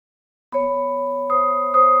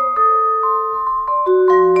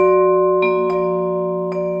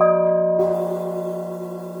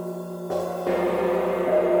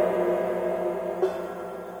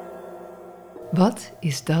Wat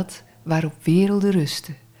is dat waarop werelden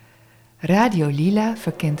rusten? Radio Lila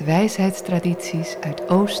verkent wijsheidstradities uit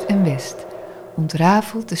Oost en West,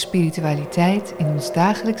 ontrafelt de spiritualiteit in ons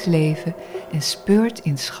dagelijks leven en speurt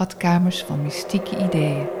in schatkamers van mystieke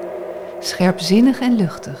ideeën. Scherpzinnig en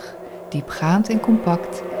luchtig, diepgaand en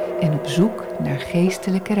compact en op zoek naar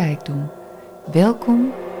geestelijke rijkdom.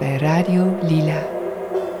 Welkom bij Radio Lila.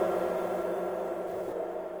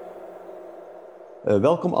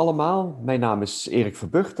 Welkom allemaal, mijn naam is Erik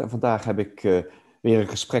Verburgt en vandaag heb ik weer een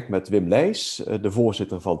gesprek met Wim Leijs, de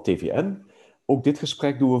voorzitter van TVN. Ook dit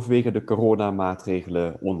gesprek doen we vanwege de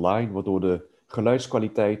coronamaatregelen online, waardoor de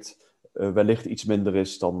geluidskwaliteit wellicht iets minder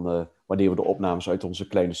is dan wanneer we de opnames uit onze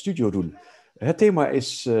kleine studio doen. Het thema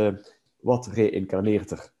is wat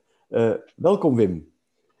reïncarneert er? Welkom Wim.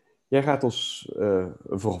 Jij gaat ons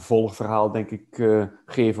een vervolgverhaal denk ik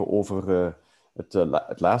geven over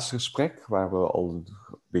het laatste gesprek, waar we al een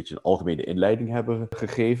beetje een algemene inleiding hebben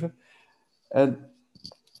gegeven. En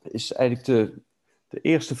is eigenlijk de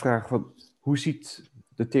eerste vraag van, hoe ziet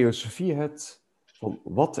de theosofie het van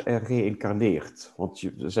wat er reïncarneert? Want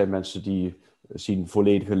er zijn mensen die zien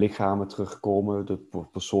volledige lichamen terugkomen, de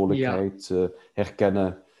persoonlijkheid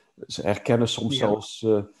herkennen. Ze herkennen soms zelfs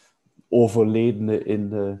overledenen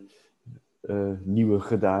in nieuwe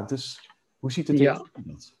gedaantes. Hoe ziet de theosofie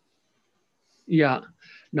dat? Ja,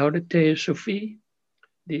 nou de theosofie,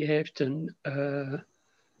 die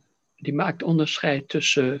maakt onderscheid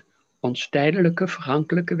tussen ons tijdelijke,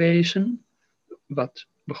 vergankelijke wezen, wat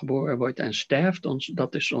geboren wordt en sterft,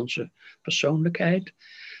 dat is onze persoonlijkheid,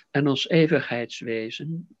 en ons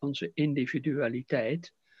eeuwigheidswezen, onze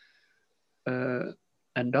individualiteit.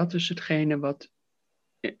 En dat is hetgene wat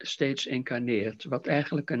steeds incarneert, wat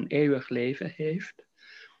eigenlijk een eeuwig leven heeft,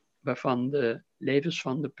 waarvan de levens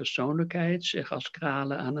van de persoonlijkheid zich als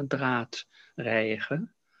kralen aan een draad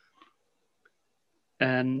rijgen.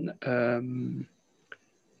 En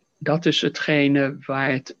dat is hetgene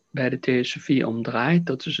waar het bij de theosofie om draait.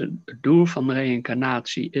 Dat is het doel van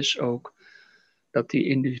reïncarnatie is ook dat die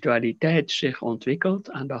individualiteit zich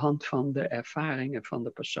ontwikkelt aan de hand van de ervaringen van de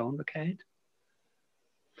persoonlijkheid.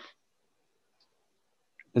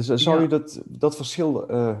 En zou je dat verschil,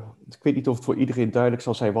 ik weet niet of het voor iedereen duidelijk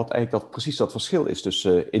zal zijn wat eigenlijk precies dat verschil is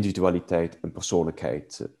tussen individualiteit en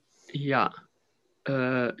persoonlijkheid? Ja,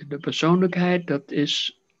 de persoonlijkheid, dat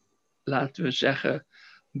is, laten we zeggen, een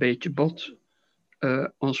beetje bot,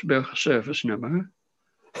 ons burgerservice nummer.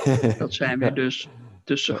 Dat zijn we dus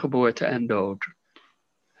tussen geboorte en dood.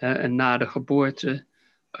 En na de geboorte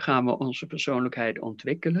gaan we onze persoonlijkheid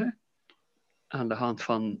ontwikkelen aan de hand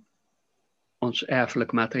van ons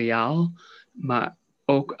erfelijk materiaal, maar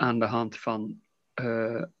ook aan de hand van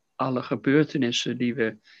alle gebeurtenissen die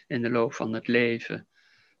we in de loop van het leven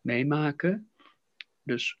meemaken.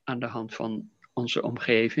 Dus aan de hand van onze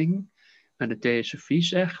omgeving. En de theosofie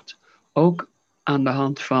zegt ook aan de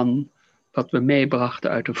hand van wat we meebrachten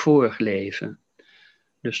uit een vorig leven.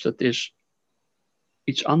 Dus dat is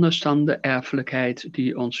iets anders dan de erfelijkheid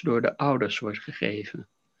die ons door de ouders wordt gegeven.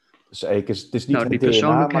 Dus eigenlijk het is niet nou, die het DNA,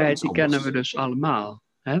 persoonlijkheid die kennen we dus allemaal.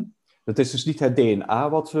 Hè? Het is dus niet het DNA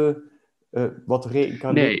wat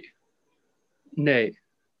reïncarneert? Nee.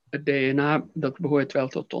 Het DNA, dat behoort wel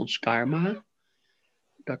tot ons karma.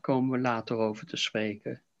 Daar komen we later over te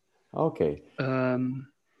spreken. Oké.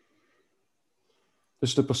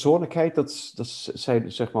 Dus de persoonlijkheid, dat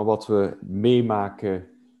zijn zeg maar wat we meemaken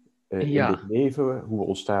in dit leven, hoe we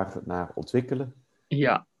ons daar naar ontwikkelen.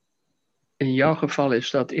 Ja. In jouw geval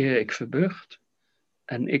is dat Erik Verburgt.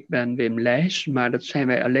 En ik ben Wim Leijs, maar dat zijn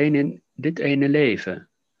wij alleen in dit ene leven.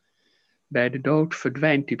 Bij de dood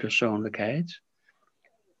verdwijnt die persoonlijkheid.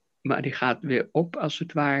 Maar die gaat weer op, als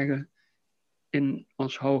het ware, in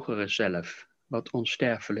ons hogere zelf, wat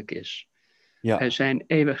onsterfelijk is. Ja. Wij zijn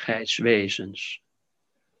eeuwigheidswezens.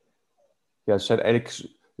 Ja, het zijn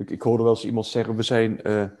eigenlijk, ik hoorde wel eens iemand zeggen, we zijn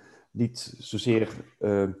niet zozeer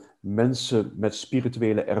mensen met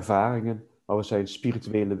spirituele ervaringen, maar we zijn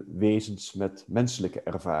spirituele wezens met menselijke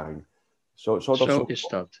ervaringen. Zo is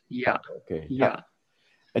dat, ja. Okay, ja.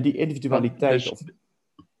 En die individualiteit,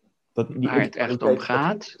 waar het echt om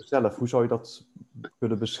gaat. Zelf, hoe zou je dat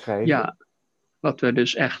kunnen beschrijven? Ja, wat we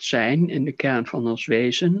dus echt zijn in de kern van ons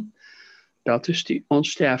wezen, dat is die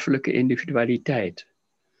onsterfelijke individualiteit.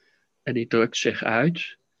 En die drukt zich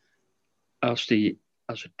uit als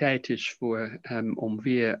het tijd is voor hem om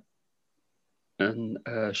weer een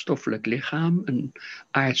stoffelijk lichaam, een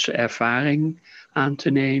aardse ervaring aan te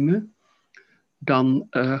nemen. Dan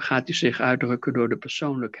gaat hij zich uitdrukken door de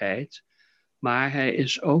persoonlijkheid. Maar hij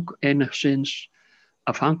is ook enigszins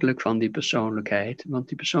afhankelijk van die persoonlijkheid. Want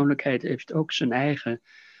die persoonlijkheid heeft ook zijn eigen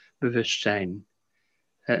bewustzijn.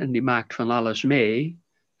 En die maakt van alles mee.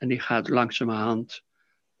 En die gaat langzamerhand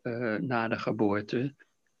na de geboorte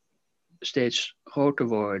steeds groter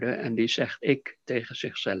worden. En die zegt ik tegen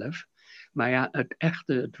zichzelf. Maar ja,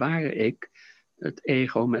 het ware ik, het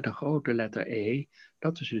ego met een grote letter E,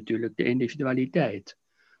 dat is natuurlijk de individualiteit.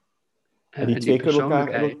 En die twee kunnen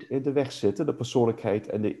elkaar in de weg zitten, de persoonlijkheid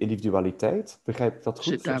en de individualiteit. Begrijp ik dat goed?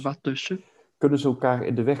 Zit daar wat tussen? Kunnen ze elkaar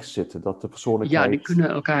in de weg zitten, dat de persoonlijkheid... Ja, die kunnen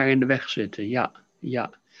elkaar in de weg zitten,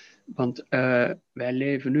 ja. Want wij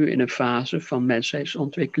leven nu in een fase van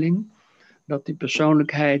mensheidsontwikkeling, dat die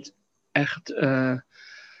persoonlijkheid echt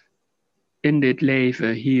in dit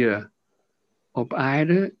leven hier op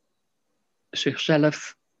aarde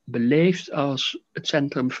zichzelf beleeft als het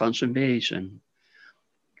centrum van zijn wezen.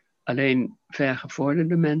 Alleen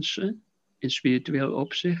vergevorderde mensen, in spiritueel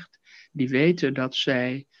opzicht, die weten dat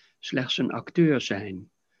zij slechts een acteur zijn.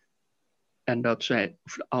 En dat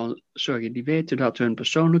die weten dat hun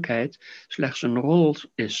persoonlijkheid slechts een rol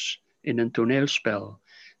is in een toneelspel.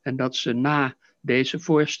 En dat ze na deze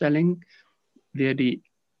voorstelling weer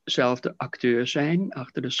diezelfde acteur zijn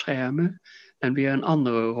achter de schermen en weer een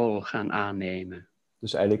andere rol gaan aannemen.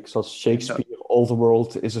 Dus eigenlijk zoals Shakespeare, all the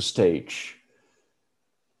world is a stage.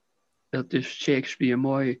 Dat is Shakespeare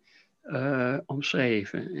mooi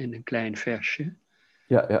omschreven in een klein versje.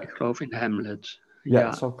 Ja. Ik geloof in Hamlet. Ja,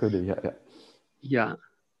 dat zou kunnen, ja. Ja,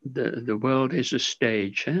 the world is a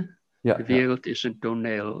stage. Hè? Ja, de wereld is een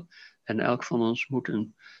toneel. En elk van ons moet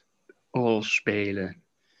een rol spelen.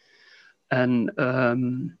 En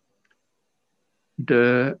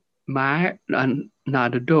maar na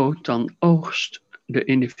de dood dan oogst de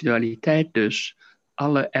individualiteit dus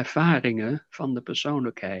alle ervaringen van de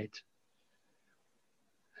persoonlijkheid.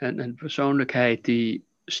 En een persoonlijkheid die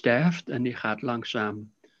sterft en die gaat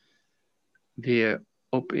langzaam weer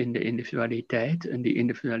op in de individualiteit. En die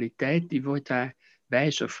individualiteit die wordt daar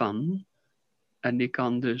wijzer van. En die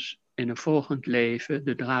kan dus in een volgend leven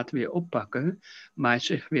de draad weer oppakken, maar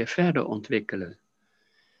zich weer verder ontwikkelen.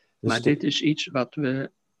 Dus maar dit is iets wat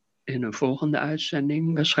we in een volgende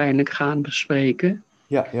uitzending waarschijnlijk gaan bespreken.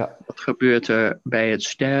 Ja. Wat gebeurt er bij het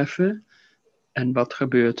sterven en wat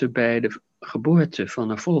gebeurt er bij de geboorte van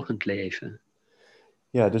een volgend leven?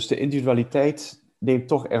 Ja, dus de individualiteit neemt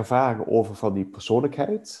toch ervaringen over van die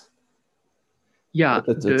persoonlijkheid? Ja,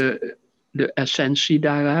 de essentie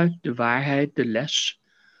daaruit, de waarheid, de les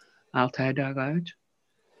haalt hij daaruit.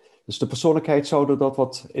 Dus de persoonlijkheid zouden dat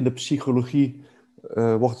wat in de psychologie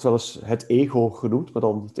wordt het wel eens het ego genoemd, maar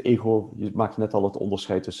dan het ego, je maakt net al het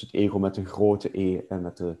onderscheid tussen het ego met een grote E en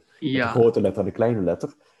met de grote letter en de kleine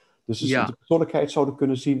letter. Dus de persoonlijkheid zouden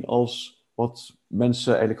kunnen zien als wat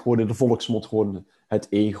mensen eigenlijk gewoon in de volksmond gewoon het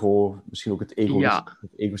ego, misschien ook het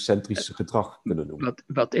egocentrische gedrag kunnen noemen.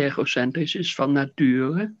 Wat egocentrisch is van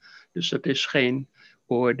nature, dus dat is geen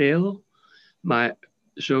oordeel, maar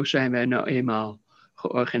zo zijn wij nou eenmaal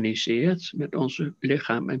georganiseerd met onze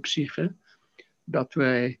lichaam en psyche, dat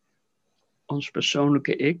wij ons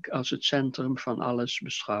persoonlijke ik als het centrum van alles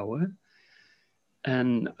beschouwen.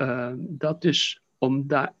 En dat is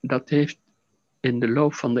dat heeft in de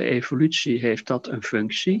loop van de evolutie heeft dat een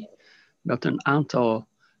functie, dat een aantal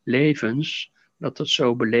levens, dat het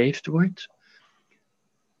zo beleefd wordt.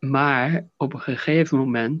 Maar op een gegeven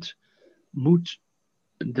moment moet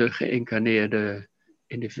de geïncarneerde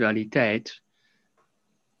individualiteit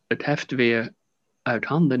het heft weer uit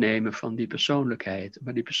handen nemen van die persoonlijkheid.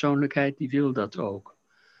 Maar die persoonlijkheid die wil dat ook.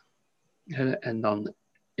 En dan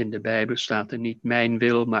in de Bijbel staat er niet mijn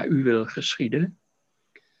wil, maar uw wil geschieden.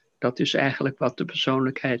 Dat is eigenlijk wat de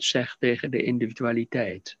persoonlijkheid zegt tegen de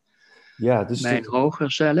individualiteit. Ja, dus mijn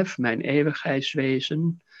hoger zelf, mijn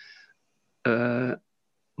eeuwigheidswezen,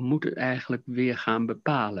 moet het eigenlijk weer gaan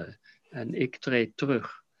bepalen. En ik treed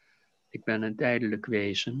terug. Ik ben een tijdelijk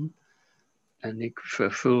wezen en ik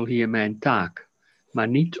vervul hier mijn taak. Maar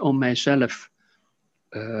niet om mijzelf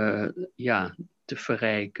te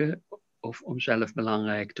verrijken of om zelf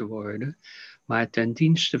belangrijk te worden, maar ten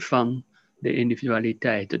dienste van de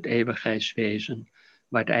individualiteit, het eeuwigheidswezen,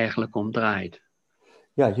 waar het eigenlijk om draait.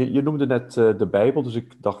 Ja, je noemde net de Bijbel, dus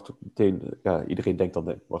ik dacht meteen, iedereen denkt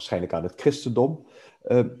dan waarschijnlijk aan het christendom.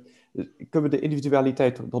 Kunnen we de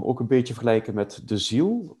individualiteit dan ook een beetje vergelijken met de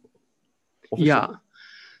ziel?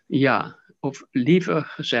 Ja, of liever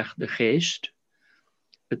gezegd de geest.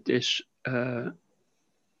 Het is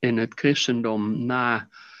in het christendom na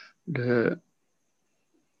de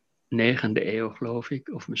 9e eeuw, geloof ik,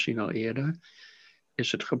 of misschien al eerder,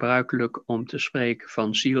 is het gebruikelijk om te spreken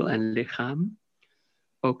van ziel en lichaam.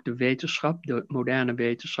 Ook de wetenschap, de moderne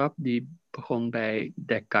wetenschap, die begon bij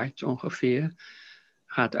Descartes ongeveer,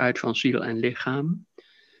 gaat uit van ziel en lichaam.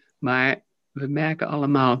 Maar we merken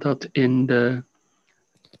allemaal dat in de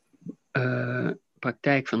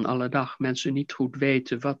praktijk van alle dag mensen niet goed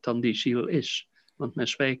weten wat dan die ziel is. Want men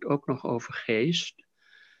spreekt ook nog over geest.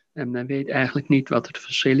 En men weet eigenlijk niet wat het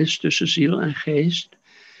verschil is tussen ziel en geest.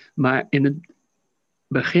 Maar in het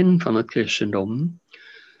begin van het christendom,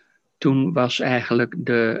 toen was eigenlijk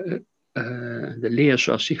de leer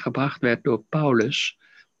zoals die gebracht werd door Paulus,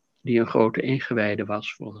 die een grote ingewijde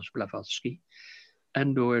was volgens Blavatsky,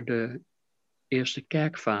 en door de eerste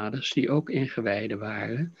kerkvaders, die ook ingewijden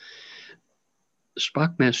waren,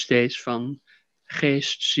 sprak men steeds van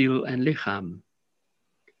geest, ziel en lichaam.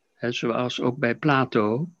 Zoals ook bij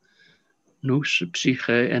Plato, nous,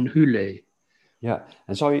 psyche en hyle. Ja,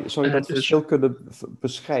 en zou je dat verschil kunnen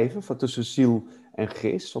beschrijven van tussen ziel en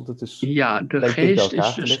geest? Want het is ja, de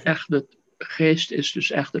geest is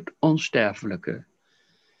dus echt het onsterfelijke.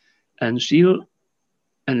 En ziel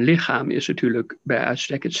en lichaam is natuurlijk bij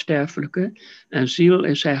uitstek het sterfelijke. En ziel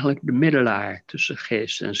is eigenlijk de middelaar tussen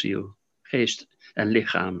geest en ziel. Geest en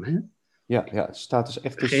lichaam. Hè? Ja, het staat dus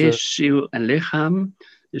echt tussen... Geest, ziel en lichaam.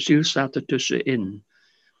 De ziel staat er tussenin.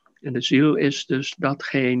 En de ziel is dus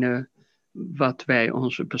datgene wat wij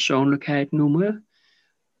onze persoonlijkheid noemen.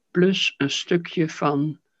 Plus een stukje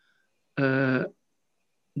van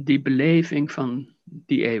die beleving van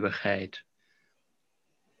die eeuwigheid.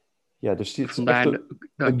 Ja, dus dit is vandaar echt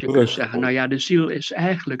dat je kunt zeggen, nou ja, de ziel is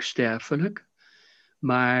eigenlijk sterfelijk,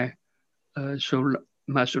 maar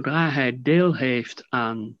zodra hij deel heeft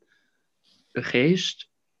aan de geest,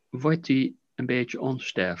 wordt hij een beetje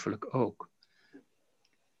onsterfelijk ook.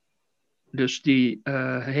 Dus die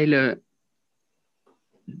hele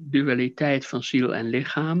dualiteit van ziel en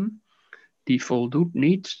lichaam, die voldoet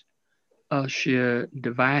niet als je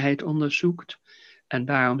de waarheid onderzoekt. En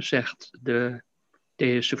daarom zegt de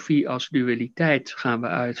theosofie als dualiteit gaan we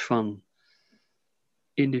uit van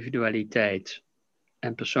individualiteit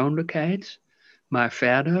en persoonlijkheid. Maar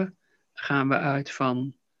verder gaan we uit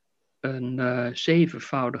van een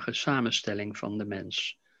zevenvoudige samenstelling van de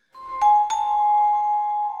mens.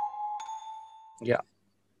 Ja.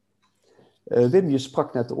 Wim, je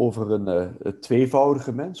sprak net over een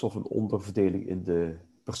tweevoudige mens of een onderverdeling in de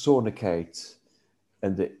persoonlijkheid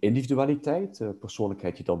en de individualiteit. De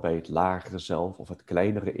persoonlijkheid die dan bij het lagere zelf of het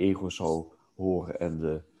kleinere ego zou horen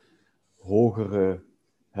en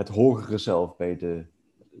het hogere zelf bij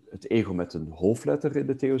het ego met een hoofdletter in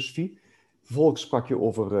de theosofie. Vervolgens sprak je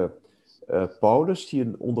over Paulus, die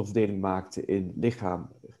een onderverdeling maakte in lichaam,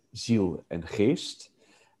 ziel en geest.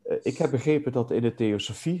 Ik heb begrepen dat in de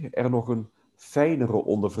theosofie er nog een fijnere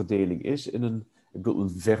onderverdeling is, een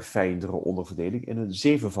verfijndere onderverdeling in een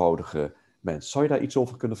zevenvoudige mens. Zou je daar iets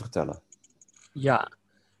over kunnen vertellen? Ja,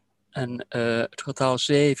 en het getal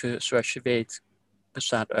 7, zoals je weet,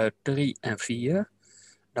 bestaat uit 3 en 4.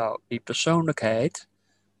 Nou, die persoonlijkheid,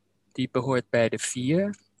 die behoort bij de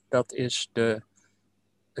 4. Dat is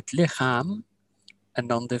het lichaam en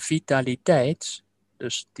dan de vitaliteit,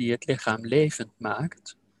 dus die het lichaam levend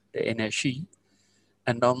maakt, de energie.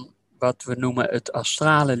 En dan wat we noemen het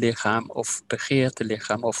astrale lichaam of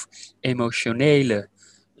begeertelichaam of emotionele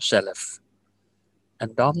zelf.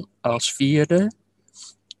 En dan als 4e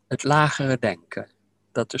het lagere denken.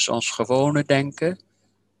 Dat is ons gewone denken,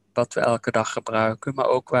 wat we elke dag gebruiken, maar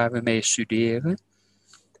ook waar we mee studeren.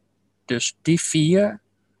 Dus die 4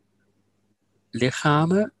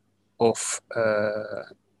 lichamen of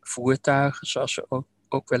voertuigen, zoals ze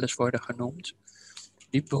ook wel eens worden genoemd,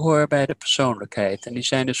 die behoren bij de persoonlijkheid. En die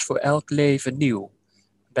zijn dus voor elk leven nieuw.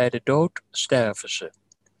 Bij de dood sterven ze.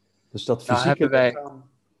 Dus dat fysieke lichaam,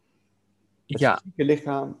 fysieke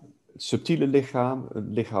lichaam, het subtiele lichaam,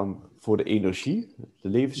 een lichaam voor de energie, de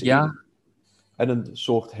levensenergie, en een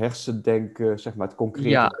soort hersendenken, zeg maar het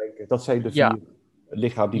concrete denken. Dat zijn de 4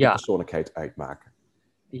 lichamen die de persoonlijkheid uitmaken.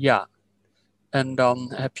 Ja, en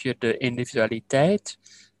dan heb je de individualiteit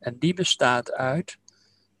en die bestaat uit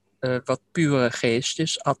wat pure geest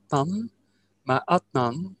is, Atman. Maar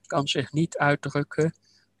Atman kan zich niet uitdrukken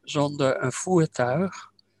zonder een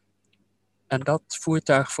voertuig. En dat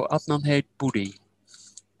voertuig voor Atman heet Buddhi.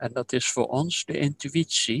 En dat is voor ons de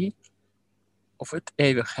intuïtie of het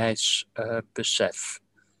eeuwigheidsbesef.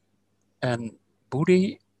 En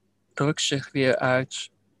Buddhi drukt zich weer uit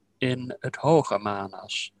in het hoge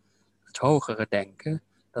manas, het hogere denken.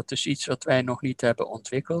 Dat is iets wat wij nog niet hebben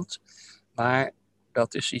ontwikkeld, maar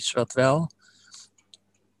dat is iets wat wel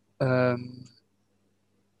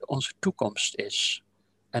onze toekomst is.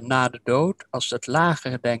 En na de dood, als het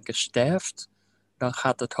lagere denken sterft, dan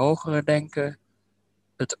gaat het hogere denken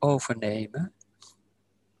het overnemen.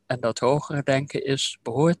 En dat hogere denken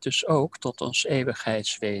behoort dus ook tot ons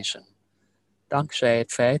eeuwigheidswezen. dankzij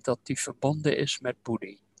het feit dat die verbonden is met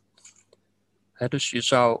buddhi. Dus je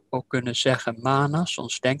zou ook kunnen zeggen, manas,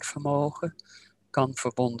 ons denkvermogen, kan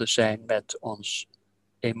verbonden zijn met ons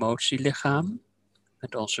emotielichaam,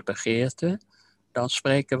 met onze begeerte. Dan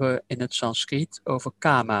spreken we in het Sanskriet over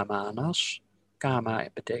kama manas. Kama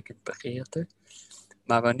betekent begeerte.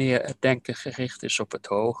 Maar wanneer het denken gericht is op het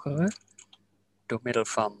hogere, door middel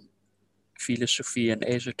van filosofie en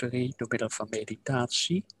esoterie, door middel van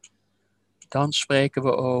meditatie, dan spreken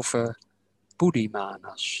we over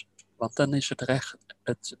buddhi-manas. Want dan is het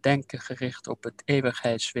denken gericht op het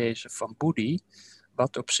eeuwigheidswezen van buddhi,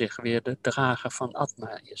 wat op zich weer de drager van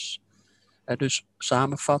Atma is. Dus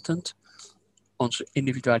samenvattend, onze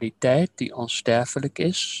individualiteit die onsterfelijk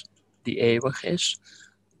is, die eeuwig is,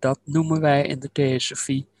 dat noemen wij in de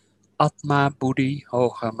theosofie Atma, Buddhi,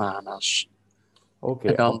 Hoger Manas. Oké.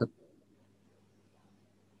 En dan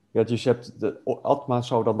Ja, dus je hebt Atma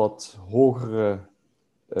zou dan dat hogere...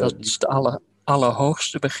 dat is het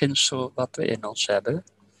allerhoogste beginsel wat we in ons hebben.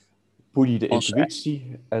 Buddhi, de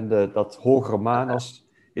intuïtie, en dat hogere manas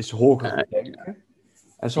is hoger denken.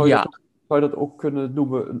 En zou je dat ook kunnen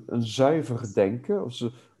noemen een zuiver denken?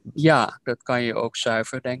 Ja, dat kan je ook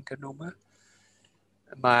zuiver denken noemen.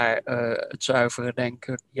 Maar het zuivere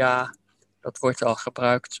denken, ja, dat wordt al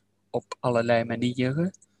gebruikt op allerlei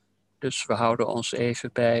manieren. Dus we houden ons even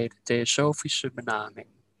bij de theosofische benaming.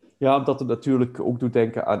 Ja, omdat het natuurlijk ook doet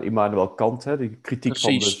denken aan Immanuel Kant, hè? De kritiek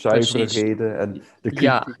van de zuivere reden en de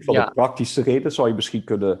kritiek van de praktische reden zou je misschien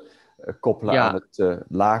kunnen koppelen aan het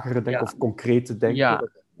lagere denken of concrete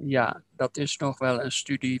denken. Ja, dat is nog wel een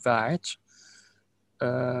studie waard.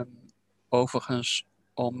 Overigens,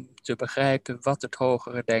 om te begrijpen wat het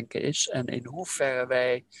hogere denken is en in hoeverre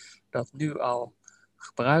wij dat nu al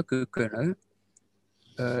gebruiken kunnen,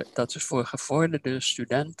 dat is voor gevorderde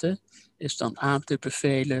studenten, is dan aan te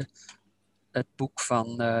bevelen het boek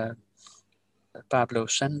van Pablo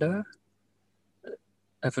Sender,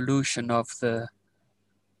 Evolution of the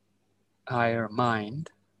Higher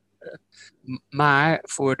Mind. Maar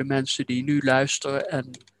voor de mensen die nu luisteren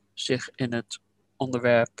en zich in het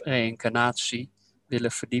onderwerp reïncarnatie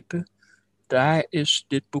willen verdiepen, daar is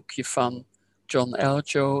dit boekje van John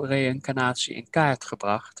Eljo, Reïncarnatie in kaart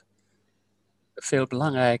gebracht. Veel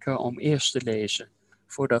belangrijker om eerst te lezen,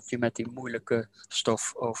 voordat je met die moeilijke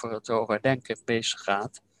stof over het hoger denken bezig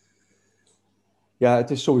gaat. Ja,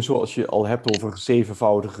 het is sowieso, als je al hebt over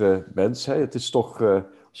zevenvoudige mens, hè, het is toch,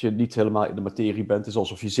 als je niet helemaal in de materie bent, het is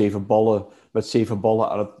alsof je met zeven ballen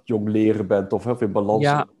aan het jong leren bent, of in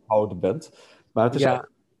balans houden bent. Maar het is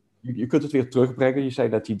je kunt het weer terugbrengen. Je zei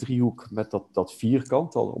net die driehoek met dat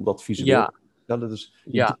vierkant, om dat visueel te stellen. Dus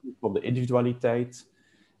die driehoek van de individualiteit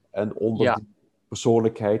en onder die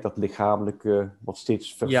persoonlijkheid, dat lichamelijke, wat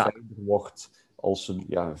steeds verfijnder wordt als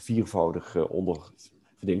een viervoudige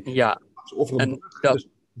onderverdeling. Ja. Over een brug tussen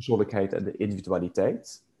de persoonlijkheid en de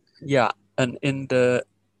individualiteit. Ja, en in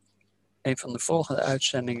een van de volgende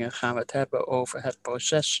uitzendingen gaan we het hebben over het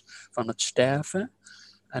proces van het sterven.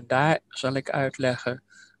 En daar zal ik uitleggen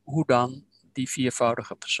hoe dan die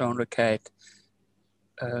viervoudige persoonlijkheid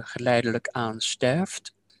geleidelijk aan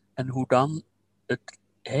sterft. En hoe dan het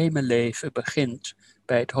hemelleven begint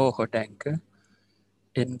bij het hoger denken.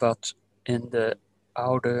 In wat in de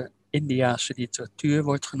oude Indiase literatuur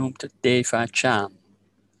wordt genoemd het Devachan.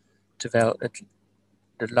 Terwijl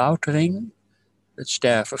de loutering, het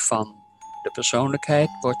sterven van de persoonlijkheid,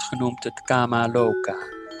 wordt genoemd het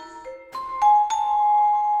Kamaloka.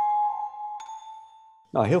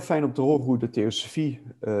 Nou, heel fijn om te horen hoe de theosofie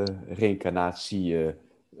reïncarnatie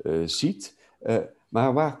ziet.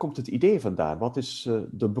 Maar waar komt het idee vandaan? Wat is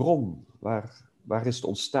de bron? Waar is het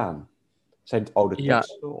ontstaan? Zijn het oude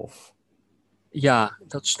teksten? Of... Ja,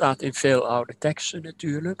 dat staat in veel oude teksten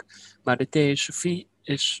natuurlijk. Maar de theosofie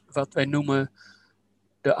is wat wij noemen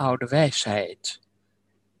de oude wijsheid.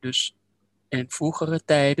 Dus in vroegere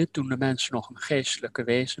tijden, toen de mens nog een geestelijke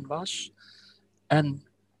wezen was, en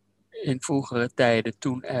in vroegere tijden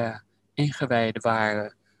toen er ingewijden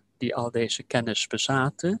waren die al deze kennis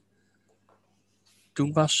bezaten,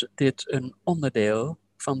 toen was dit een onderdeel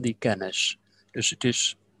van die kennis. Dus het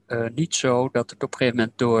is niet zo dat het op een gegeven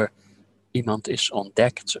moment door iemand is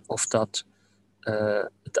ontdekt of dat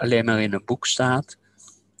het alleen maar in een boek staat.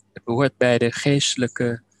 Het behoort bij de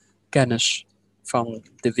geestelijke kennis van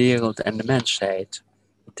de wereld en de mensheid.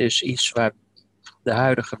 Het is iets waar de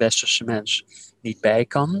huidige westerse mens niet bij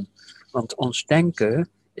kan, want ons denken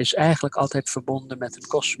is eigenlijk altijd verbonden met het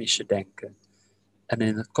kosmische denken. En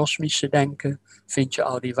in het kosmische denken vind je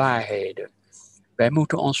al die waarheden. Wij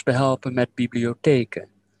moeten ons behelpen met bibliotheken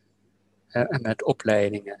en met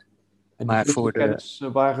opleidingen. En die Maar voor de,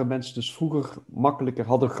 vluchtekennis waren mensen dus vroeger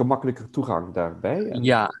hadden gemakkelijker toegang daarbij. En is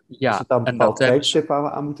ja, het dan een en dat bepaald hebben ze, tijdstip waar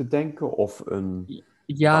we aan moeten denken? Of een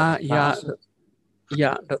ja, bepaalde fase?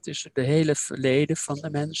 ja, dat is het hele verleden van de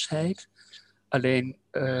mensheid. Alleen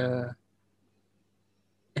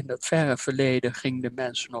in dat verre verleden ging de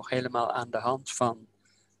mens nog helemaal aan de hand van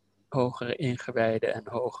hogere ingewijden en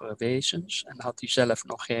hogere wezens. En had hij zelf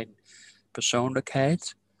nog geen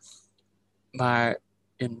persoonlijkheid. Maar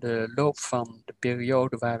in de loop van de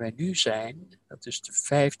periode waar wij nu zijn, dat is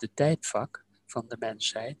de 5e tijdvak van de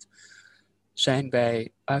mensheid, zijn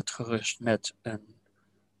wij uitgerust met een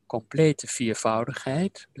complete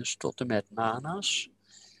viervoudigheid, dus tot en met manas.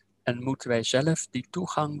 En moeten wij zelf die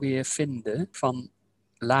toegang weer vinden van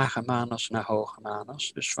lage manas naar hoge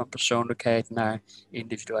manas, dus van persoonlijkheid naar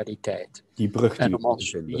individualiteit. Die brug die En we om moeten ons,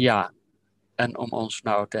 vinden. ja, en om ons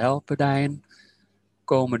nou te helpen daarin,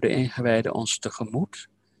 komen de ingewijden ons tegemoet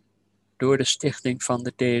door de stichting van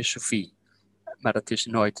de Theosofie. Maar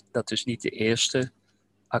dat is niet de eerste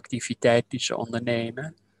activiteit die ze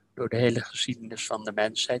ondernemen. Door de hele geschiedenis van de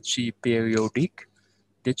mensheid zie je periodiek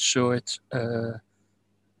dit soort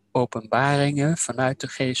openbaringen vanuit de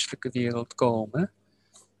geestelijke wereld komen.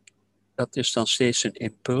 Dat is dan steeds een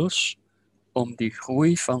impuls om die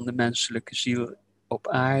groei van de menselijke ziel op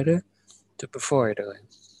aarde te bevorderen.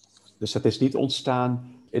 Dus dat is niet ontstaan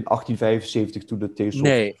in 1875 toen de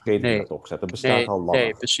Theosofische Nee, Vereniging nee, werd opgezet. Dat bestaat al langer.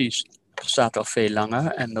 nee, precies. Het bestaat al veel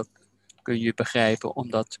langer en dat kun je begrijpen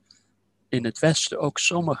omdat in het Westen ook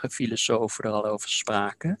sommige filosofen er al over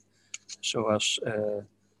spraken, zoals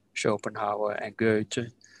Schopenhauer en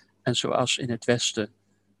Goethe. En zoals in het Westen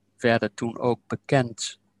werden toen ook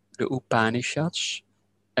bekend de Upanishads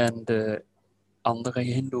en de andere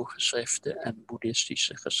Hindoe-geschriften en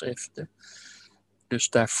boeddhistische geschriften. Dus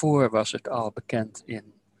daarvoor was het al bekend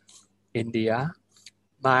in India,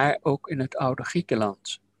 maar ook in het oude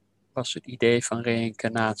Griekenland was het idee van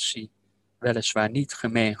reïncarnatie weliswaar niet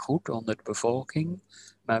gemeengoed onder de bevolking,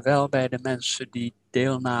 maar wel bij de mensen die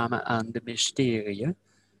deelnamen aan de mysteriën,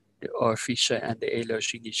 de Orfische en de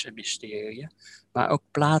Eleusinische mysteriën. Maar ook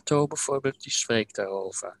Plato bijvoorbeeld, die spreekt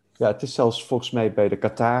daarover. Ja, het is zelfs volgens mij bij de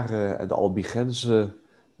Katharen en de Albigenzen,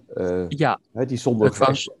 Ja, die zonder het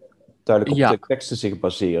was, duidelijk op ja, de teksten zich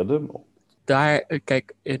baseerden. daar,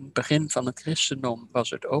 kijk, in het begin van het christendom was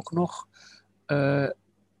het ook nog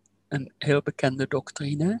een heel bekende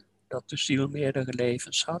doctrine, dat de ziel meerdere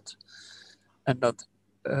levens had. En dat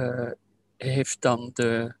heeft dan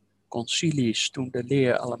de concilies, toen de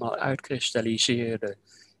leer allemaal uitkristalliseerde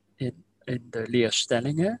in de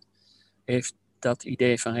leerstellingen, heeft dat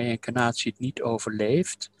idee van reïncarnatie het niet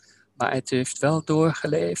overleefd, maar het heeft wel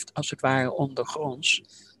doorgeleefd, als het ware ondergronds,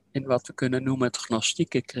 in wat we kunnen noemen het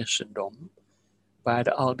gnostieke christendom, waar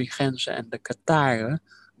de Albigenzen en de Katharen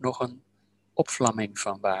nog een opvlamming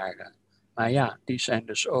van waren. Maar ja, die zijn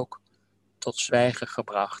dus ook tot zwijgen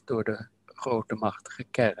gebracht door de grote machtige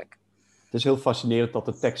kerk. Het is heel fascinerend dat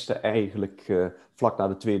de teksten eigenlijk vlak na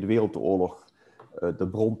de Tweede Wereldoorlog, de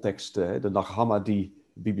bronteksten, de Nag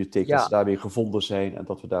Hammadi-bibliotheek, dat ze daar weer gevonden zijn en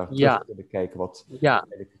dat we daar terug kunnen kijken wat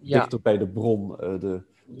dichter bij de bron de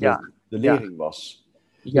lering was.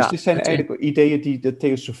 Dus dit zijn eigenlijk ideeën die de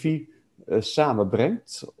theosofie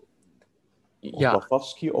samenbrengt. Of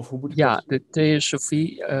Blavatsky, of hoe moet ik dat de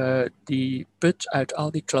theosofie die put uit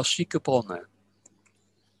al die klassieke bronnen.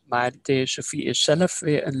 Maar de theosofie is zelf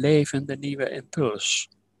weer een levende nieuwe impuls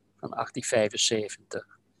van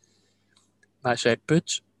 1875. Maar zij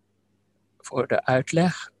put voor de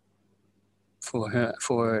uitleg,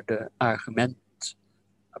 voor de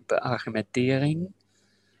beargumentering,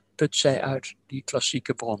 put zij uit die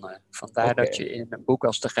klassieke bronnen. Vandaar dat je in een boek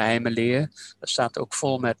als De Geheime Leer, daar staat ook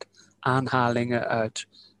vol met aanhalingen uit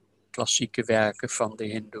klassieke werken van de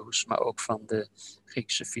Hindoes, maar ook van de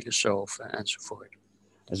Griekse filosofen enzovoort.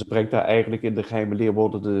 En ze brengt daar eigenlijk in De Geheime Leer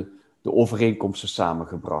worden de overeenkomsten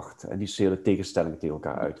samengebracht en die zeer tegenstellingen tegen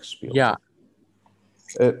elkaar uitgespeeld. Ja.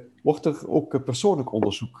 Wordt er ook persoonlijk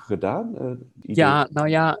onderzoek gedaan? Ja, nou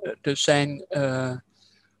ja, er zijn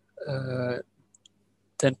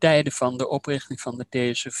ten tijde van de oprichting van de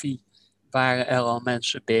theosofie waren er al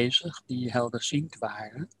mensen bezig die helderziend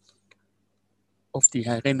waren. Of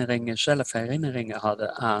die zelf herinneringen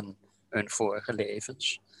hadden aan hun vorige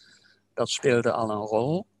levens. Dat speelde al een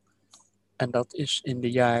rol. En dat is in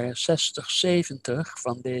de jaren 60, 70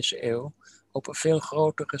 van deze eeuw op een veel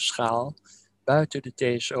grotere schaal buiten de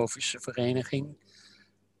Theosofische Vereniging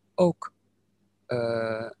ook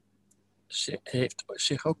heeft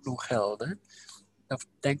zich ook nog gelden. Dan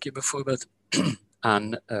denk je bijvoorbeeld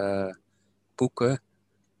aan boeken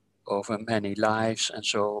over many lives en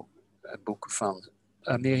zo, boeken van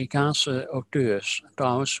Amerikaanse auteurs.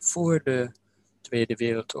 Trouwens, voor de Tweede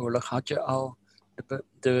Wereldoorlog had je al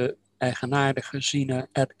de eigenaardige ziener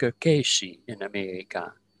Edgar Cayce in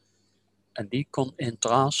Amerika. En die kon in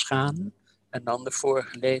trance gaan en dan de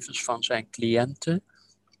vorige levens van zijn cliënten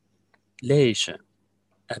lezen.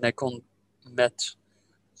 En hij kon met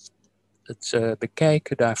het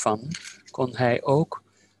bekijken daarvan, kon hij ook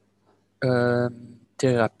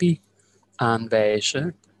therapie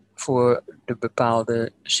aanwijzen voor de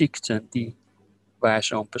bepaalde ziekten waar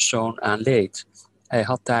zo'n persoon aan leed. Hij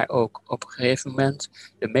had daar ook op een gegeven moment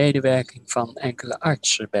de medewerking van enkele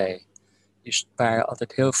artsen bij. Die waren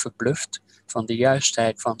altijd heel verbluft van de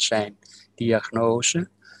juistheid van zijn diagnose,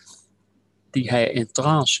 die hij in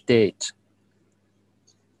trance deed.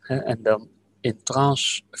 En dan in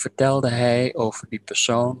trance vertelde hij over die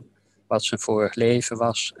persoon, wat zijn vorig leven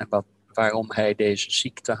was en waarom hij deze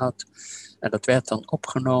ziekte had. En dat werd dan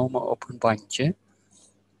opgenomen op een bandje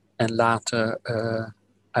en later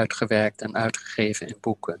uitgewerkt en uitgegeven in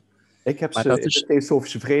boeken. Ik heb ze in de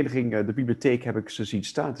Theosofische Vereniging, de bibliotheek, heb ik ze zien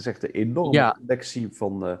staan. Het is echt een enorme collectie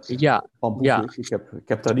van boeken. Ja. Ik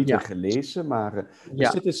heb daar niet in gelezen, maar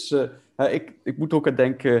dus dit is... ik moet ook aan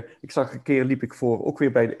denken, liep ik ook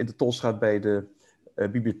weer in de Tolstraat bij de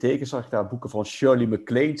bibliotheek, zag ik daar boeken van Shirley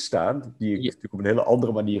MacLaine staan, die ik natuurlijk op een hele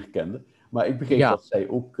andere manier kende. Maar ik begreep dat zij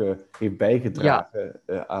ook heeft bijgedragen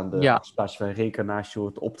aan de acceptatie van reïncarnatie,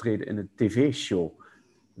 het optreden in een tv-show.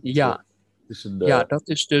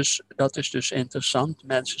 Dat is dus interessant.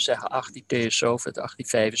 Mensen zeggen, die theosoof uit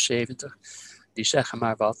 1875, die zeggen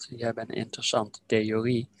maar wat. Die hebben een interessante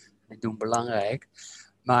theorie. Die doen belangrijk.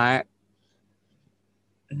 Maar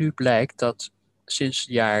nu blijkt dat sinds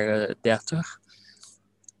de jaren 30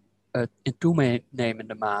 in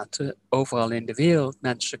toenemende mate overal in de wereld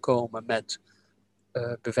mensen komen met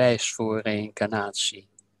bewijs voor reïncarnatie.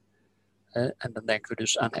 En dan denken we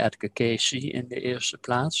dus aan Edgar Cayce in de eerste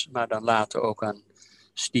plaats, maar dan later ook aan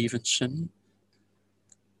Stevenson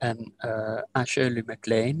en aan Shirley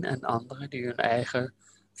MacLaine en anderen die hun eigen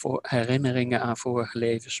herinneringen aan vorige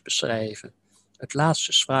levens beschrijven. Het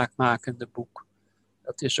laatste spraakmakende boek,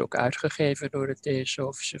 dat is ook uitgegeven door de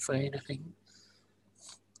Theosofische Vereniging.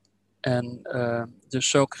 En dus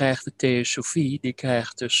zo krijgt de theosofie, die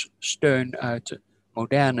krijgt dus steun uit de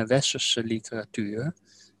moderne westerse literatuur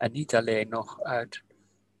en niet alleen nog uit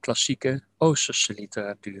klassieke Oosterse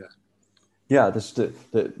literatuur. Ja, dus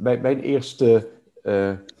mijn eerste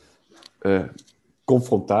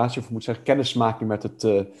confrontatie, of ik moet zeggen kennismaking met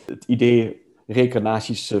het idee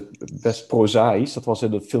reïncarnaties best prozaïs. Dat was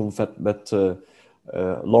in de film met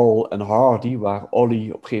Laurel en Hardy, waar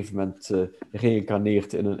Ollie op een gegeven moment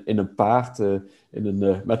reïncarneert in een paard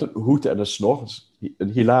met een hoed en een snor. Dat is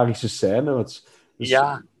een hilarische scène.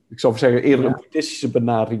 Ik zou zeggen eerder een boeddhistische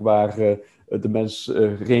benadering waar de mens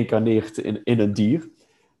reïncarneert in een dier.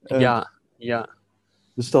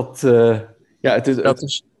 Dus dat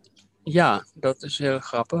is heel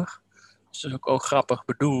grappig. Het is ook grappig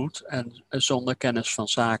bedoeld en zonder kennis van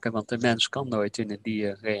zaken, want de mens kan nooit in een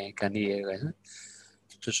dier reïncarneren. Hè?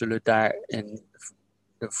 We zullen daar in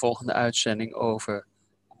de volgende uitzending over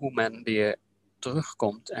hoe men weer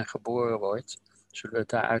terugkomt en geboren wordt, zullen we het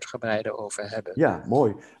daar uitgebreider over hebben. Ja,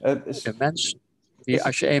 mooi. De mens,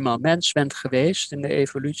 als je eenmaal mens bent geweest in de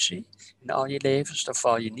evolutie, in al je levens, dan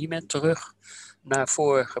val je niet meer terug naar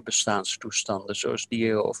vorige bestaanstoestanden, zoals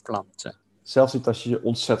dieren of planten. Zelfs niet als je je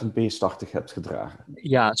ontzettend beestachtig hebt gedragen?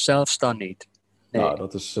 Ja, zelfs dan niet. Nee. Nou,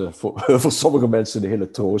 dat is voor sommige mensen een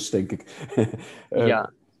hele troost, denk ik.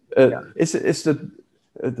 Is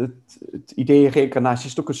het idee reïncarnatie, is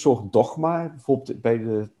het ook een soort dogma? Bijvoorbeeld bij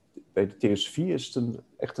de theosofie is het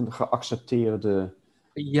echt een geaccepteerde...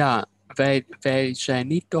 Ja, wij zijn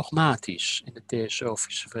niet dogmatisch in de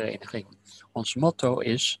Theosofische Vereniging. Ons motto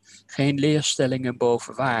is geen leerstellingen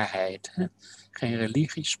boven waarheid. Hè? Geen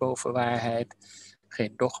religies boven waarheid,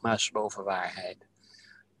 geen dogma's boven waarheid.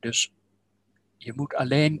 Dus je moet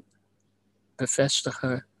alleen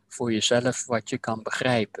bevestigen voor jezelf wat je kan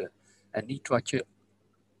begrijpen. En niet wat je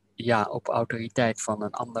op autoriteit van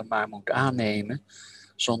een ander maar moet aannemen,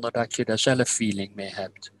 zonder dat je daar zelf feeling mee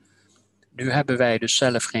hebt. Nu hebben wij dus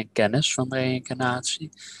zelf geen kennis van reïncarnatie,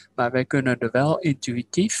 maar wij kunnen er wel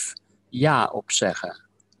intuïtief ja op zeggen.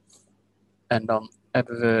 En dan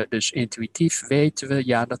hebben we dus intuïtief weten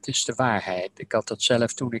we, dat is de waarheid. Ik had dat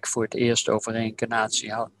zelf toen ik voor het eerst over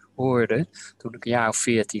reïncarnatie hoorde, toen ik een jaar of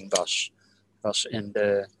 14 was. Ik was in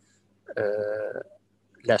de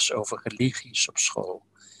les over religies op school.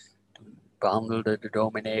 Toen behandelde de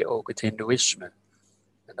dominee ook het hindoeïsme.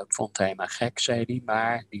 En dat vond hij maar gek, zei hij,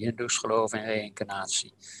 maar die hindoes geloven in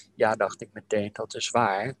reïncarnatie. Ja, dacht ik meteen, dat is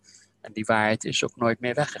waar. En die waarheid is ook nooit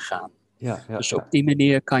meer weggegaan. Ja, ja, Dus ja. op die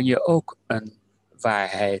manier kan je ook een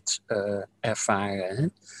waarheid ervaren. Hè?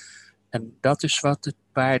 En dat is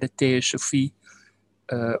waar de theosofie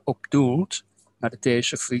op doelt. Maar de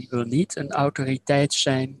theosofie wil niet een autoriteit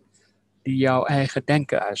zijn die jouw eigen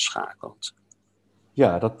denken uitschakelt.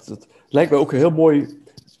 Ja, dat lijkt me ook een heel mooi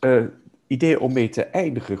idee om mee te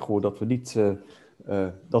eindigen. Gewoon dat we niet,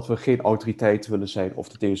 dat we geen autoriteit willen zijn, of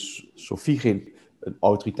de theosofie geen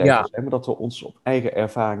autoriteit wil Ja, zijn, maar dat we ons op eigen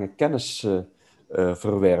ervaringen kennis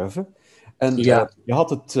verwerven. En ja, je had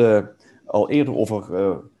het al eerder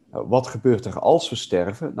over wat gebeurt er als we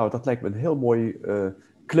sterven. Nou, dat lijkt me een heel mooi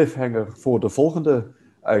cliffhanger voor de volgende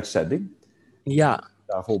uitzending. ja.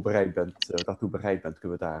 Daartoe bereid bent,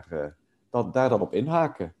 kunnen we daar dan op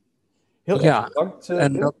inhaken. Heel erg Ja, bedankt,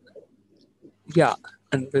 en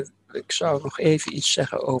Wim. ik zou nog even iets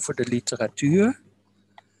zeggen over de literatuur.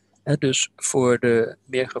 Dus voor de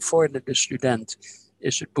meer gevorderde student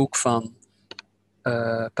is het boek van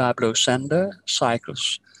Pablo Sender,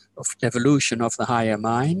 Cycles of Evolution of the Higher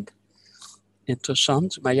Mind,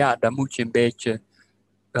 interessant. Maar ja, daar moet je een beetje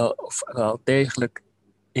wel degelijk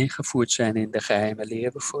ingevoerd zijn in de geheime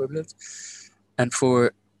leer bijvoorbeeld. En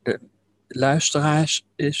voor de luisteraars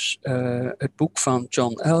is het boek van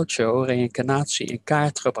John Elcho, Reïncarnatie in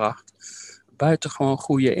kaart gebracht. Buitengewoon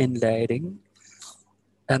goede inleiding.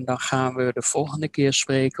 En dan gaan we de volgende keer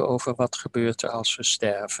spreken over wat gebeurt er als we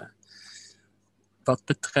sterven. Wat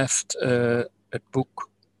betreft het boek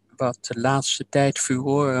wat de laatste tijd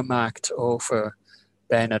furoren maakt over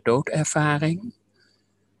bijna doodervaring.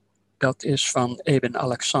 Dat is van Eben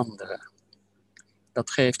Alexander. Dat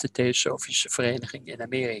geeft de Theosofische Vereniging in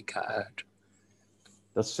Amerika uit.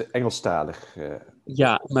 Dat is Engelstalig.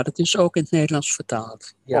 Ja, maar dat is ook in het Nederlands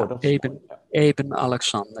vertaald. Ja, Dat is mooi. Ja. Eben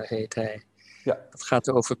Alexander heet hij. Ja. Dat gaat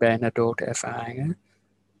over bijna doodervaringen.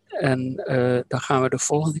 En dan gaan we de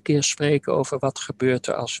volgende keer spreken over wat gebeurt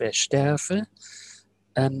er als wij sterven.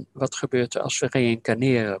 En wat gebeurt er als we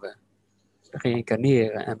reïncarneren.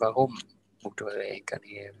 En waarom moeten we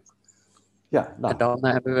reïncarneren. Ja, nou. En dan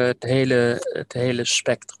hebben we het hele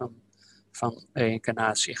spectrum van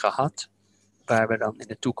reïncarnatie gehad. Waar we dan in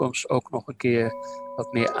de toekomst ook nog een keer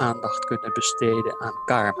wat meer aandacht kunnen besteden aan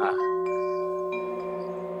karma.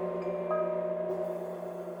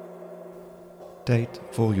 Tijd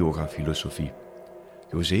voor yoga-filosofie.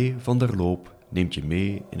 José van der Loop neemt je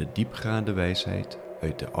mee in de diepgaande wijsheid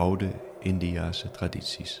uit de oude Indiase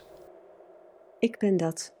tradities. Ik ben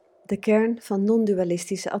dat, de kern van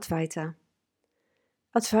non-dualistische Advaita.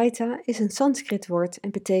 Advaita is een Sanskrit woord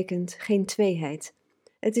en betekent geen tweeheid.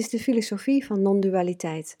 Het is de filosofie van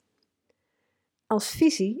non-dualiteit. Als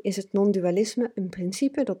visie is het non-dualisme een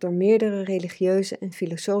principe dat door meerdere religieuze en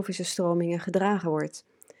filosofische stromingen gedragen wordt.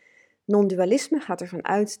 Non-dualisme gaat ervan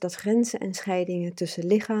uit dat grenzen en scheidingen tussen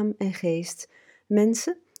lichaam en geest,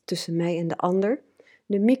 mensen, tussen mij en de ander,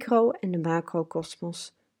 de micro- en de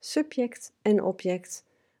macrokosmos, subject en object,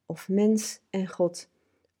 of mens en God,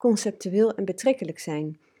 conceptueel en betrekkelijk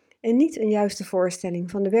zijn en niet een juiste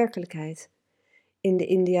voorstelling van de werkelijkheid. In de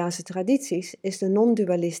Indiase tradities is de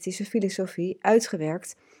non-dualistische filosofie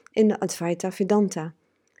uitgewerkt in de Advaita Vedanta,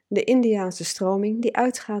 de Indiase stroming die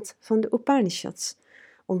uitgaat van de Upanishads,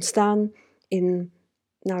 ontstaan in,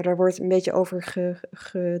 daar wordt een beetje over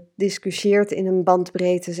gediscussieerd in een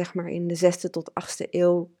bandbreedte, zeg maar in de 6e tot 8e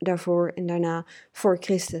eeuw daarvoor en daarna voor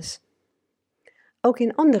Christus. Ook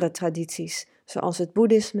in andere tradities, zoals het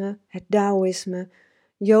boeddhisme, het Taoïsme,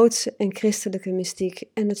 Joodse en christelijke mystiek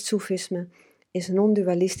en het soefisme, is een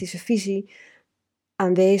non-dualistische visie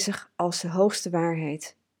aanwezig als de hoogste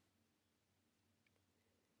waarheid.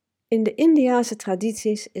 In de Indiase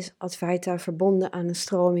tradities is Advaita verbonden aan een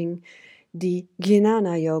stroming die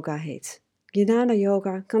Jnana Yoga heet. Jnana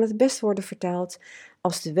Yoga kan het best worden vertaald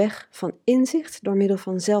als de weg van inzicht door middel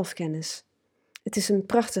van zelfkennis. Het is een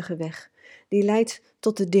prachtige weg die leidt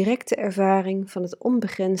tot de directe ervaring van het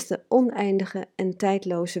onbegrensde, oneindige en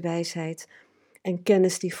tijdloze wijsheid en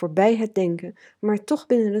kennis die voorbij het denken, maar toch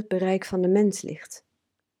binnen het bereik van de mens ligt.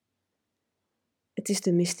 Het is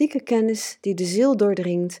de mystieke kennis die de ziel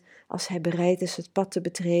doordringt als hij bereid is het pad te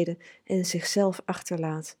betreden en zichzelf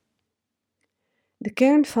achterlaat. De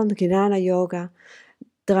kern van de Jnana Yoga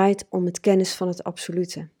draait om het kennis van het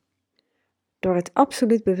absolute. Door het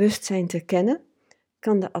absoluut bewustzijn te kennen,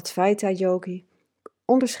 kan de Advaita Yogi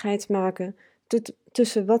onderscheid maken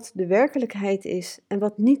tussen wat de werkelijkheid is en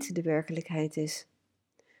wat niet de werkelijkheid is.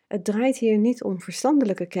 Het draait hier niet om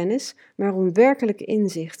verstandelijke kennis, maar om werkelijk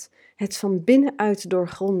inzicht, het van binnenuit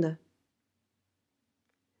doorgronden.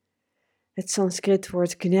 Het Sanskriet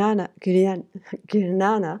woord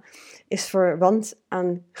gnana is verwant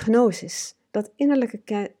aan gnosis, dat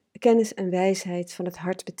innerlijke kennis en wijsheid van het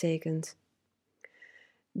hart betekent.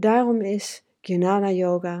 Daarom is Gnana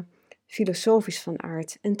Yoga filosofisch van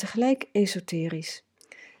aard en tegelijk esoterisch.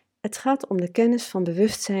 Het gaat om de kennis van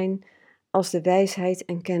bewustzijn als de wijsheid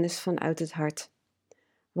en kennis vanuit het hart.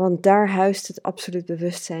 Want daar huist het absoluut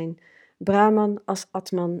bewustzijn, Brahman als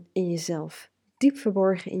Atman in jezelf, diep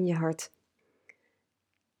verborgen in je hart.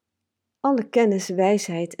 Alle kennis,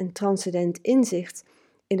 wijsheid en transcendent inzicht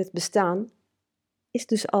in het bestaan is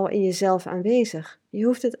dus al in jezelf aanwezig. Je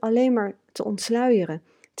hoeft het alleen maar te ontsluieren,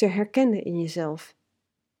 te herkennen in jezelf.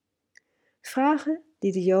 Vragen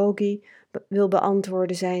die de yogi wil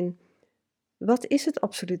beantwoorden zijn: wat is het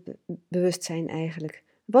absoluut bewustzijn eigenlijk?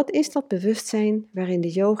 Wat is dat bewustzijn waarin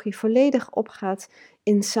de yogi volledig opgaat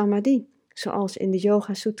in samadhi, zoals in de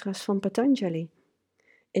Yoga Sutras van Patanjali?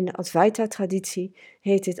 In de Advaita-traditie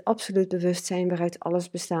heet dit absoluut bewustzijn waaruit alles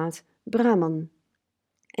bestaat, Brahman.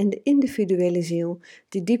 En de individuele ziel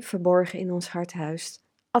die diep verborgen in ons hart huist,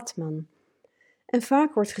 Atman. En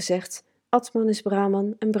vaak wordt gezegd, Atman is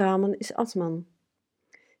Brahman en Brahman is Atman.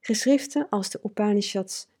 Geschriften als de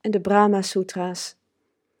Upanishads en de Brahma Sutra's.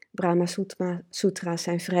 Brahma Sutra's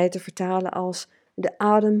zijn vrij te vertalen als de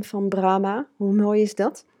adem van Brahma. Hoe mooi is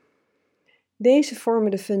dat? Deze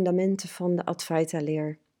vormen de fundamenten van de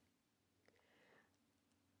Advaita-leer.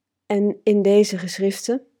 En in deze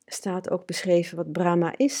geschriften staat ook beschreven wat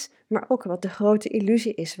Brahma is, maar ook wat de grote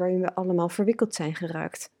illusie is waarin we allemaal verwikkeld zijn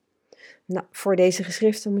geraakt. Nou, voor deze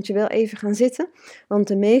geschriften moet je wel even gaan zitten, want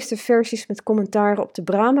de meeste versies met commentaren op de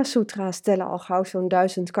Brahma Sutra's tellen al gauw zo'n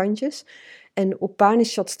 1000 kantjes. En de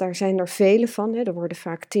Upanishads, daar zijn er vele van, er worden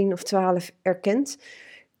vaak 10 of 12 erkend.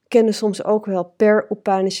 Kennen soms ook wel per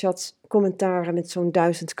Upanishad commentaren met zo'n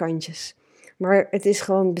 1000 kantjes. Maar het is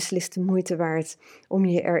gewoon beslist de moeite waard om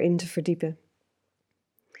je erin te verdiepen.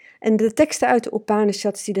 En de teksten uit de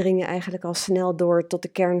Upanishads die dringen eigenlijk al snel door tot de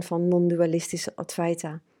kern van non-dualistische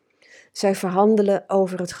Advaita. Zij verhandelen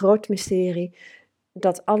over het groot mysterie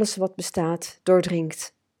dat alles wat bestaat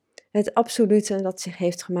doordringt. Het absolute dat zich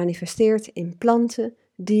heeft gemanifesteerd in planten,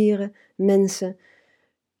 dieren, mensen,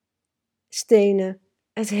 stenen,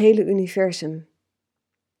 het hele universum.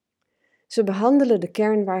 Ze behandelen de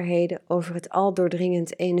kernwaarheden over het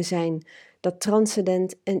aldoordringend ene zijn, dat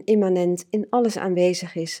transcendent en immanent in alles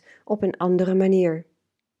aanwezig is op een andere manier.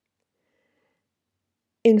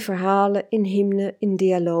 In verhalen, in hymnen, in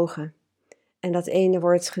dialogen. En dat ene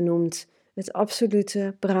wordt genoemd het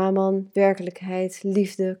absolute, Brahman, werkelijkheid,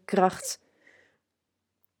 liefde, kracht.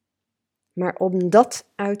 Maar om dat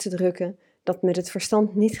uit te drukken, dat met het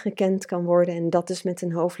verstand niet gekend kan worden, en dat is met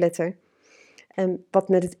een hoofdletter, en wat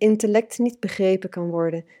met het intellect niet begrepen kan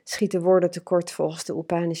worden, schieten woorden tekort volgens de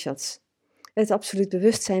Upanishads. Het absoluut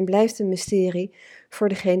bewustzijn blijft een mysterie voor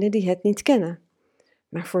degenen die het niet kennen.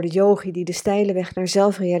 Maar voor de yogi die de steile weg naar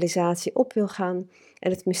zelfrealisatie op wil gaan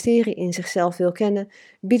en het mysterie in zichzelf wil kennen,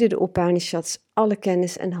 bieden de Upanishads alle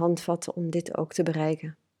kennis en handvatten om dit ook te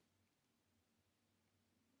bereiken.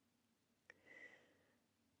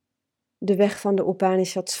 De weg van de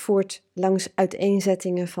Upanishads voert langs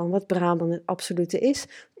uiteenzettingen van wat Brahman het absolute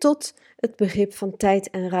is, tot het begrip van tijd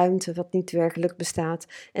en ruimte wat niet werkelijk bestaat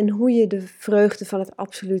en hoe je de vreugde van het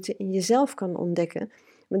absolute in jezelf kan ontdekken,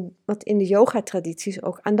 wat in de yoga-tradities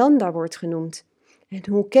ook Ananda wordt genoemd. En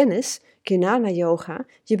hoe kennis, Gnana Yoga,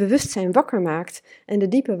 je bewustzijn wakker maakt en de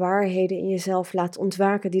diepe waarheden in jezelf laat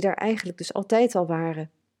ontwaken die daar eigenlijk dus altijd al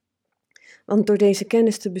waren. Want door deze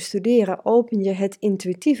kennis te bestuderen open je het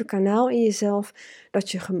intuïtieve kanaal in jezelf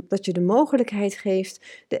dat je de mogelijkheid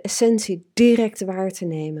geeft de essentie direct waar te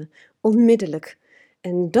nemen, onmiddellijk.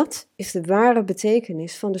 En dat is de ware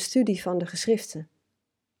betekenis van de studie van de geschriften.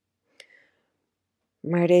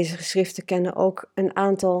 Maar deze geschriften kennen ook een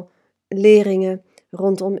aantal leringen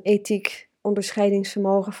rondom ethiek,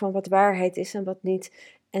 onderscheidingsvermogen van wat waarheid is en wat niet.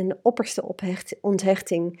 En de opperste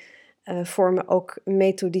onthechting vormen ook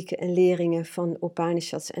methodieken en leringen van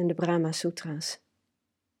Upanishads en de Brahma Sutra's.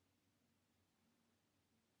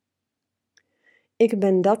 Ik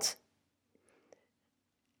ben dat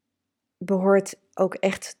behoort ook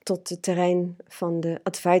echt tot het terrein van de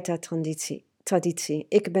Advaita-traditie.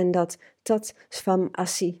 Ik ben dat, tat svam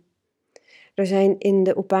asi. Er zijn in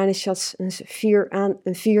de Upanishads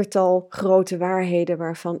een viertal grote waarheden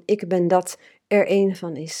waarvan ik ben dat er één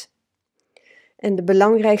van is. En de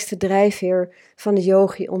belangrijkste drijfveer van de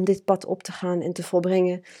yogi om dit pad op te gaan en te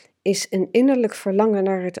volbrengen is een innerlijk verlangen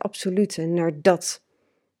naar het absolute, naar dat.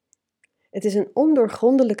 Het is een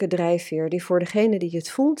ondoorgrondelijke drijfveer die voor degene die het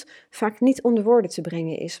voelt vaak niet onder woorden te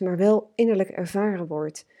brengen is, maar wel innerlijk ervaren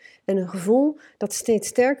wordt. En een gevoel dat steeds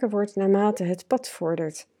sterker wordt naarmate het pad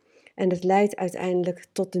vordert. En het leidt uiteindelijk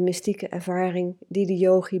tot de mystieke ervaring die de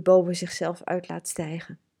yogi boven zichzelf uit laat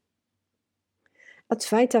stijgen.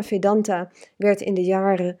 Advaita Vedanta werd in de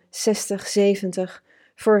jaren 60, 70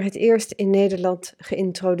 voor het eerst in Nederland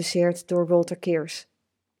geïntroduceerd door Walter Keers.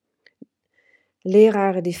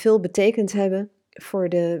 Leraren die veel betekend hebben voor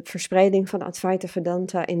de verspreiding van Advaita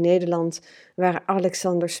Vedanta in Nederland waren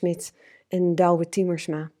Alexander Smit en Douwe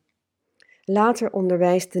Tiemersma. Later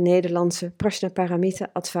onderwijst de Nederlandse Prajnaparamita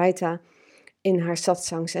Advaita in haar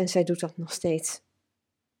satsangs en zij doet dat nog steeds.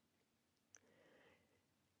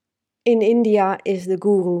 In India is de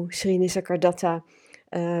guru Sri Nisargadatta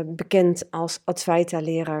bekend als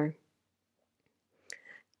Advaita-leraar.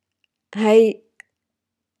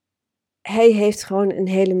 Hij heeft gewoon een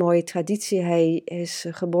hele mooie traditie. Hij is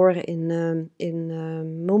geboren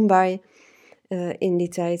in Mumbai in die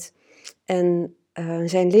tijd. En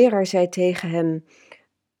zijn leraar zei tegen hem,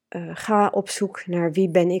 ga op zoek naar wie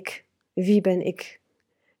ben ik? Wie ben ik?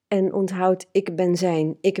 En onthoud, ik ben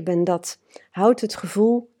zijn, ik ben dat. Houd het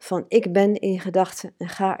gevoel van ik ben in gedachten en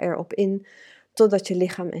ga erop in, totdat je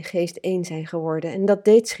lichaam en geest één zijn geworden. En dat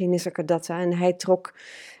deed Sri Nisargadatta en hij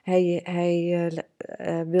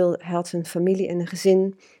had een familie en een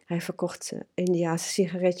gezin. Hij verkocht Indiase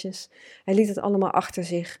sigaretjes. Hij liet het allemaal achter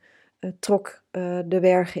zich, trok de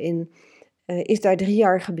bergen in, is daar 3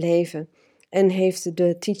 jaar gebleven en heeft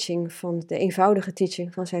de eenvoudige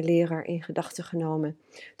teaching van zijn leraar in gedachten genomen.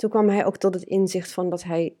 Toen kwam hij ook tot het inzicht van dat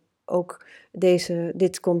hij ook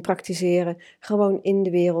dit kon praktiseren, gewoon in de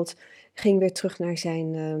wereld, ging weer terug naar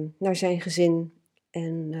zijn gezin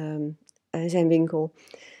en zijn winkel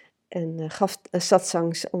en gaf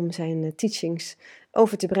satsangs om zijn teachings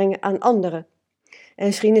over te brengen aan anderen.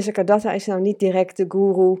 En Sri Nisargadatta is nou niet direct de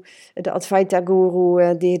guru, de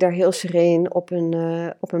Advaita-guru die daar heel sereen op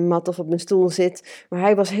een mat of op een stoel zit. Maar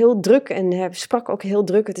hij was heel druk en hij sprak ook heel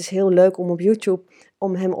druk. Het is heel leuk om op YouTube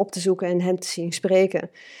om hem op te zoeken en hem te zien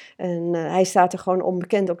spreken. En hij staat er gewoon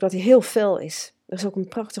onbekend, ook dat hij heel fel is. Er is ook een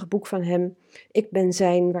prachtig boek van hem, Ik ben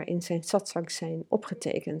zijn, waarin zijn satsangs zijn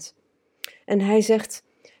opgetekend. En hij zegt,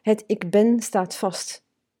 het ik ben staat vast.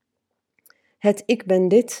 Het ik ben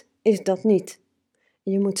dit is dat niet.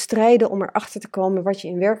 Je moet strijden om erachter te komen wat je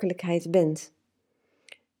in werkelijkheid bent.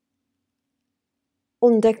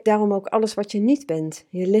 Ontdek daarom ook alles wat je niet bent.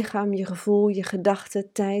 Je lichaam, je gevoel, je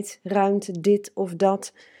gedachten, tijd, ruimte, dit of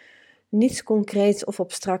dat. Niets concreets of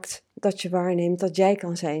abstract dat je waarneemt dat jij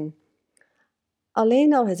kan zijn.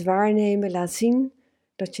 Alleen al het waarnemen laat zien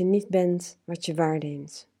dat je niet bent wat je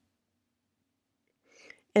waarneemt.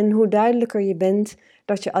 En hoe duidelijker je bent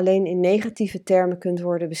dat je alleen in negatieve termen kunt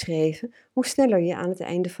worden beschreven, hoe sneller je aan het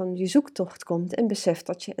einde van je zoektocht komt en beseft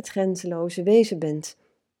dat je het grenzeloze wezen bent.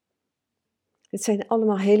 Dit zijn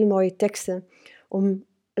allemaal hele mooie teksten om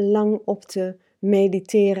lang op te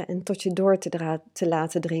mediteren en tot je door te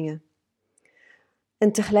laten dringen.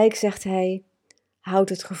 En tegelijk zegt hij, houd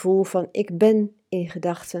het gevoel van ik ben in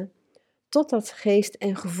gedachten, totdat geest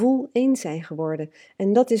en gevoel één zijn geworden.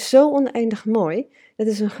 En dat is zo oneindig mooi. Dat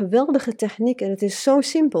is een geweldige techniek en het is zo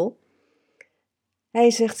simpel.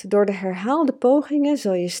 Hij zegt, door de herhaalde pogingen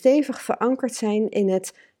zal je stevig verankerd zijn in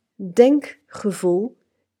het denkgevoel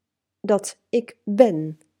dat ik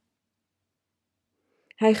ben.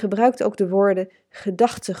 Hij gebruikt ook de woorden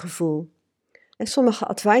gedachtegevoel. En sommige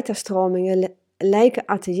Advaita-stromingen lijken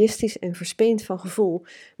atheïstisch en verspeend van gevoel,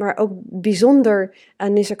 maar ook bijzonder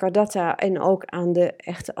aan Nisargadatta en ook aan de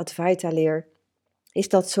echte Advaita-leer is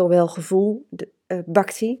dat zowel gevoel,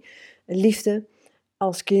 bhakti, liefde,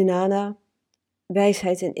 als jnana,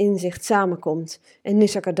 wijsheid en inzicht samenkomt. En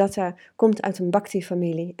Nisargadatta komt uit een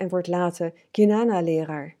bhakti-familie en wordt later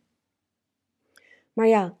jnana-leraar. Maar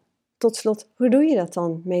ja, tot slot, hoe doe je dat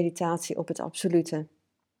dan, meditatie op het absolute?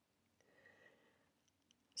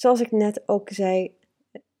 Zoals ik net ook zei,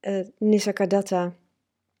 Nisargadatta,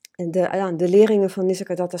 de leringen van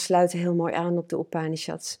Nisargadatta sluiten heel mooi aan op de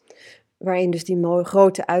Upanishads, waarin dus die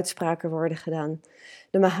grote uitspraken worden gedaan,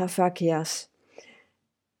 de Mahavakya's.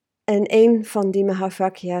 En een van die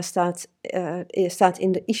Mahavakya's staat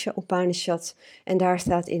in de Isha Upanishad en daar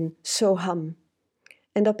staat in Soham.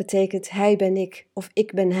 En dat betekent hij ben ik of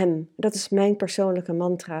ik ben hem. Dat is mijn persoonlijke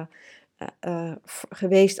mantra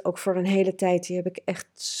geweest, ook voor een hele tijd. Die heb ik echt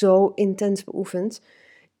zo intens beoefend.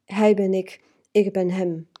 Hij ben ik ben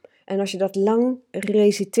hem. En als je dat lang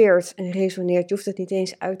reciteert en resoneert, je hoeft het niet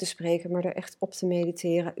eens uit te spreken, maar er echt op te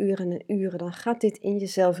mediteren, uren en uren, dan gaat dit in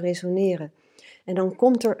jezelf resoneren. En dan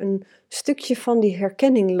komt er een stukje van die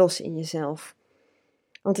herkenning los in jezelf.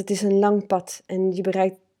 Want het is een lang pad en je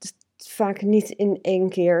bereikt het vaak niet in één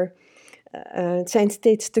keer. Het zijn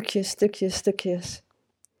steeds stukjes.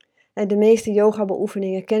 En de meeste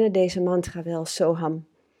yoga-beoefeningen kennen deze mantra wel, Soham.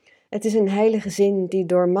 Het is een heilige zin die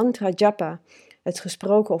door mantra japa, het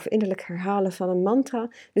gesproken of innerlijk herhalen van een mantra,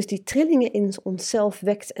 dus die trillingen in onszelf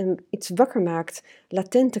wekt en iets wakker maakt,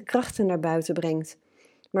 latente krachten naar buiten brengt.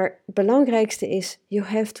 Maar het belangrijkste is, you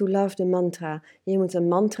have to love the mantra. Je moet een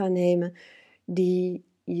mantra nemen die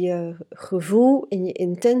je gevoel en je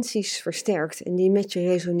intenties versterkt en die met je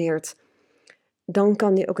resoneert. Dan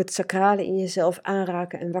kan die ook het sacrale in jezelf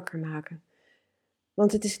aanraken en wakker maken.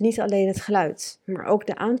 Want het is niet alleen het geluid, maar ook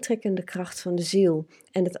de aantrekkende kracht van de ziel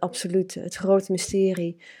en het absolute, het grote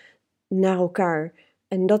mysterie naar elkaar.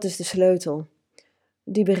 En dat is de sleutel.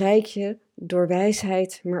 Die bereik je door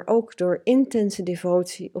wijsheid, maar ook door intense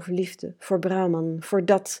devotie of liefde voor Brahman, voor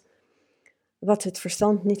dat wat het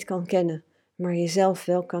verstand niet kan kennen, maar jezelf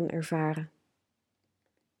wel kan ervaren.